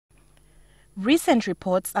Recent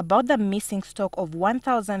reports about the missing stock of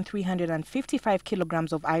 1,355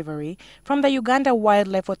 kilograms of ivory from the Uganda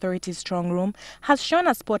Wildlife Authority's strong room has shone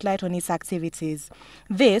a spotlight on its activities.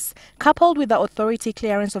 This, coupled with the authority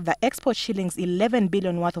clearance of the export shillings 11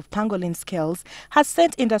 billion worth of pangolin scales, has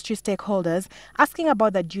sent industry stakeholders asking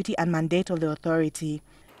about the duty and mandate of the authority.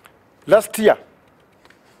 Last year,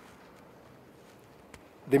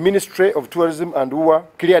 the Ministry of Tourism and UWA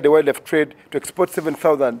cleared the wildlife trade to export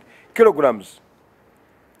 7,000 kilograms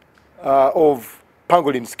of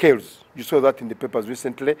pangolin scales. You saw that in the papers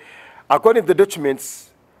recently. According to the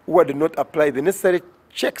documents, UWA did not apply the necessary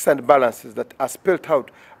checks and balances that are spelled out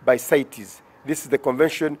by CITES. This is the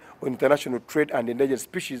Convention on International Trade and Endangered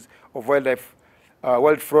Species of Wildlife,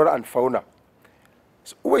 Wild Flora and Fauna.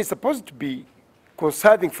 So UWA is supposed to be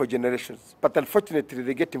conserving for generations, but unfortunately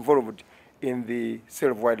they get involved in the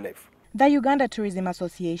sale of wildlife. The Uganda Tourism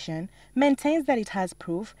Association maintains that it has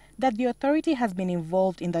proof that the authority has been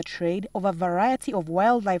involved in the trade of a variety of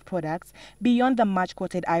wildlife products beyond the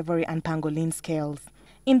much-quoted ivory and pangolin scales.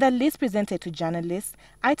 In the list presented to journalists,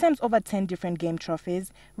 items over 10 different game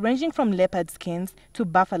trophies, ranging from leopard skins to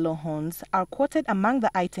buffalo horns, are quoted among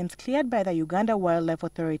the items cleared by the Uganda Wildlife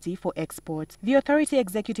Authority for export. The authority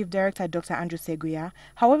executive director, Dr. Andrew Seguya,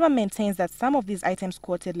 however, maintains that some of these items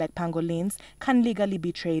quoted, like pangolins, can legally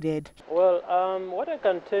be traded. Well, what I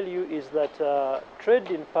can tell you is that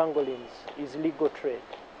trade in pangolins is legal trade.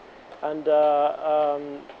 And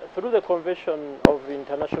through the Convention of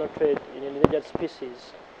International Trade in Endangered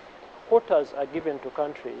Species, quotas are given to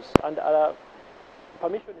countries and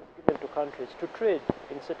permission is given to countries to trade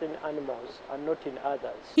in certain animals and not in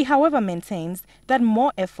others. He, however, maintains that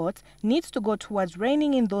more effort needs to go towards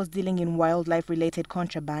reining in those dealing in wildlife-related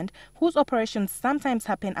contraband, whose operations sometimes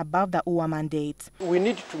happen above the UWA mandate. We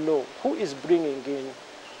need to know who is bringing in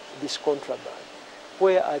this contraband.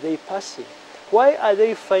 Where are they passing? Why are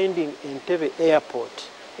they finding Entebbe Airport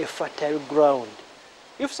a fertile ground?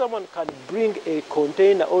 If someone can bring a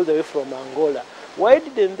container all the way from Angola, why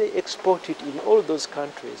didn't they export it in all those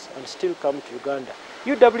countries and still come to Uganda?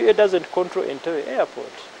 UWA doesn't control Entebbe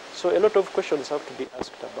Airport, so a lot of questions have to be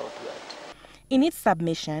asked about that. In its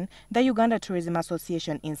submission, the Uganda Tourism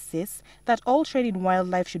Association insists that all trade in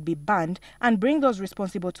wildlife should be banned and bring those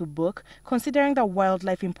responsible to book, considering the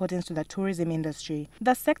wildlife importance to the tourism industry.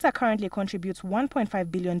 The sector currently contributes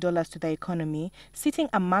 $1.5 billion to the economy, sitting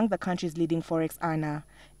among the country's leading forex earner.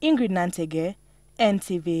 Ingrid Nantege,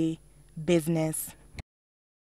 NTV Business.